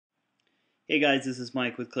Hey guys, this is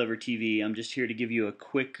Mike with Clever TV. I'm just here to give you a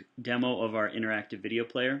quick demo of our interactive video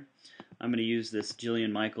player. I'm going to use this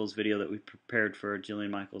Jillian Michaels video that we prepared for Jillian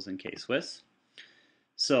Michaels and K-Swiss.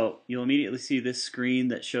 So you'll immediately see this screen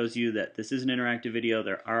that shows you that this is an interactive video.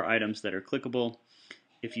 There are items that are clickable.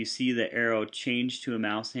 If you see the arrow change to a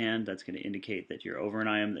mouse hand, that's going to indicate that you're over an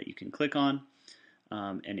item that you can click on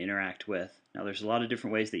and interact with. Now there's a lot of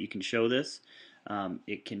different ways that you can show this.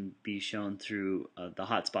 It can be shown through the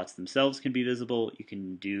hotspots themselves can be visible. You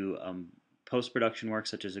can do post-production work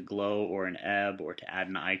such as a glow or an ebb or to add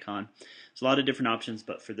an icon. There's a lot of different options,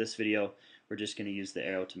 but for this video we're just going to use the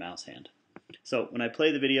arrow to mouse hand. So when I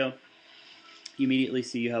play the video, you immediately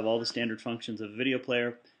see you have all the standard functions of a video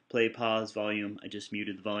player: play, pause, volume. I just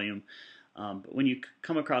muted the volume. But when you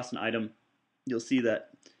come across an item, you'll see that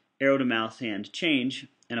arrow to mouse hand change,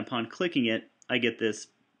 and upon clicking it I get this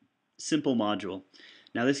simple module.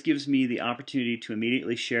 Now this gives me the opportunity to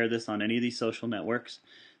immediately share this on any of these social networks.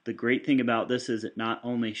 The great thing about this is it not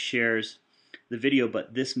only shares the video,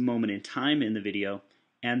 but this moment in time in the video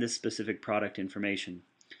and this specific product information.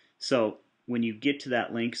 So when you get to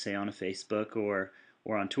that link, say on a Facebook or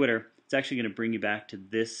on Twitter, it's actually going to bring you back to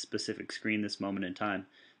this specific screen, this moment in time.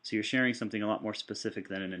 So you're sharing something a lot more specific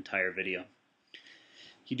than an entire video.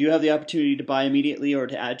 You do have the opportunity to buy immediately or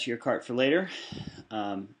to add to your cart for later.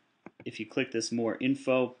 If you click this More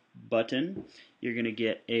Info button, you're going to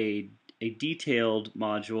get a detailed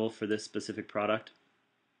module for this specific product.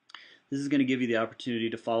 This is going to give you the opportunity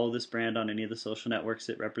to follow this brand on any of the social networks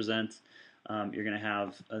it represents. You're going to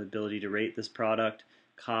have the ability to rate this product,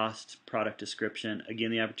 cost, product description, again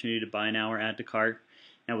the opportunity to buy now or add to cart.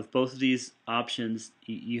 Now with both of these options,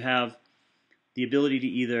 you have the ability to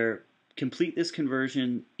either complete this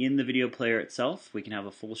conversion in the video player itself. We can have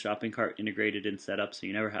a full shopping cart integrated and set up so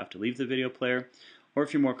you never have to leave the video player. Or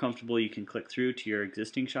if you're more comfortable, you can click through to your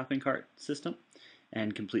existing shopping cart system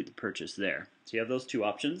and complete the purchase there. So you have those two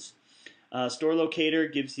options. Store Locator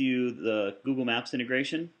gives you the Google Maps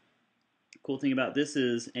integration. Cool thing about this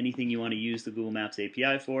is anything you want to use the Google Maps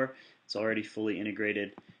API for, it's already fully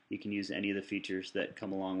integrated. You can use any of the features that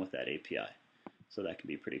come along with that API. So that can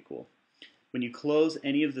be pretty cool. When you close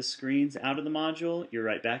any of the screens out of the module, you're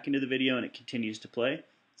right back into the video and it continues to play.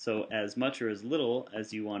 So as much or as little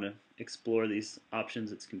as you want to explore these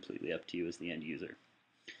options, it's completely up to you as the end user.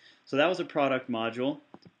 So that was a product module.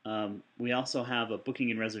 We also have a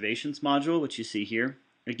booking and reservations module, which you see here.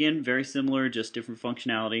 Again, very similar, just different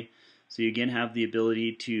functionality. So you again have the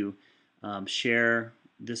ability to share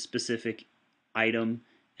this specific item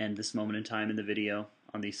and this moment in time in the video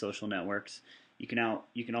on these social networks. You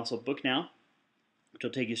can also book now, which will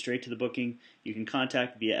take you straight to the booking. You can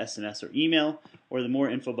contact via SMS or email, or the More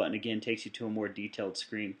Info button again takes you to a more detailed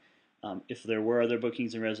screen. If there were other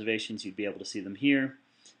bookings and reservations, you'd be able to see them here.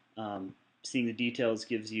 Seeing the details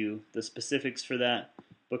gives you the specifics for that.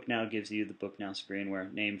 Book Now gives you the Book Now screen where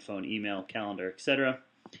name, phone, email, calendar, etc.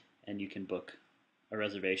 and you can book a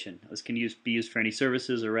reservation. This can be used for any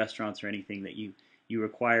services or restaurants or anything that you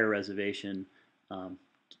require a reservation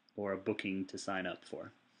or a booking to sign up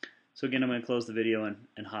for. So again, I'm going to close the video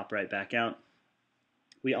and hop right back out.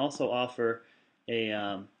 We also offer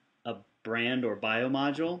a brand or bio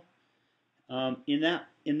module.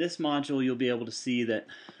 In this module, you'll be able to see that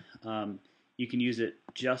you can use it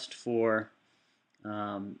just for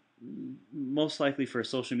most likely for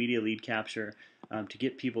social media lead capture, to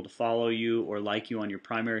get people to follow you or like you on your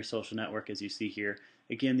primary social network, as you see here.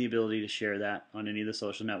 Again, the ability to share that on any of the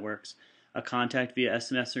social networks. A contact via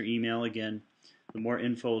SMS or email. Again, the More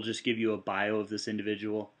Info will just give you a bio of this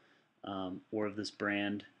individual or of this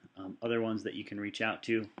brand. Other ones that you can reach out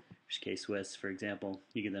to, K-Swiss, for example,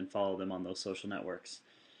 you can then follow them on those social networks.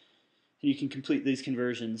 And you can complete these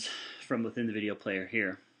conversions from within the video player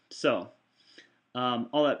here. So,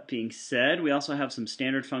 all that being said, we also have some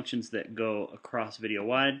standard functions that go across video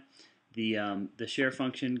wide. The share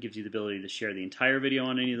function gives you the ability to share the entire video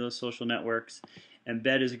on any of those social networks.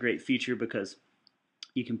 Embed is a great feature because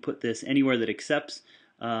you can put this anywhere that accepts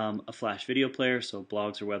a Flash video player, so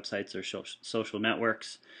blogs or websites or social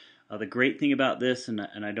networks. The great thing about this, and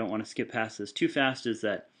I don't want to skip past this too fast, is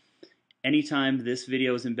that anytime this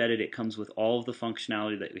video is embedded, it comes with all of the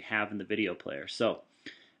functionality that we have in the video player. So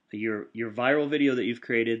your viral video that you've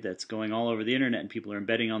created that's going all over the internet and people are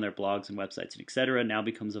embedding on their blogs and websites and etc. now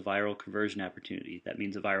becomes a viral conversion opportunity. That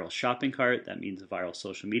means a viral shopping cart, that means a viral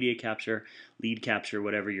social media capture, lead capture,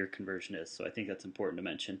 whatever your conversion is. So I think that's important to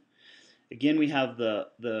mention. Again, we have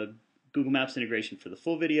the Google Maps integration for the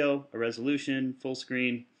full video, a resolution, full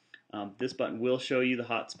screen. This button will show you the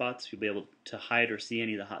hotspots. You'll be able to hide or see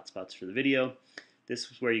any of the hotspots for the video. This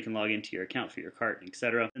is where you can log into your account for your cart,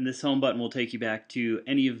 etc. And this home button will take you back to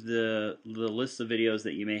any of the lists of videos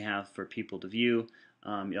that you may have for people to view.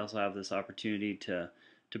 You also have this opportunity to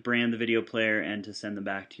brand the video player and to send them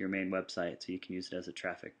back to your main website, so you can use it as a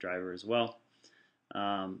traffic driver as well.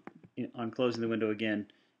 On closing the window again,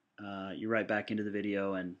 you're right back into the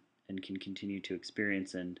video and can continue to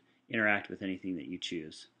experience and interact with anything that you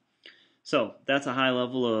choose. So that's a high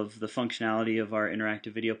level of the functionality of our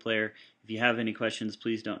interactive video player. If you have any questions,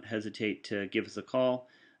 please don't hesitate to give us a call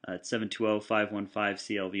at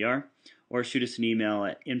 720-515-CLVR or shoot us an email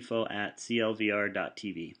at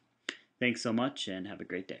info@clvr.tv. Thanks so much and have a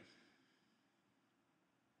great day.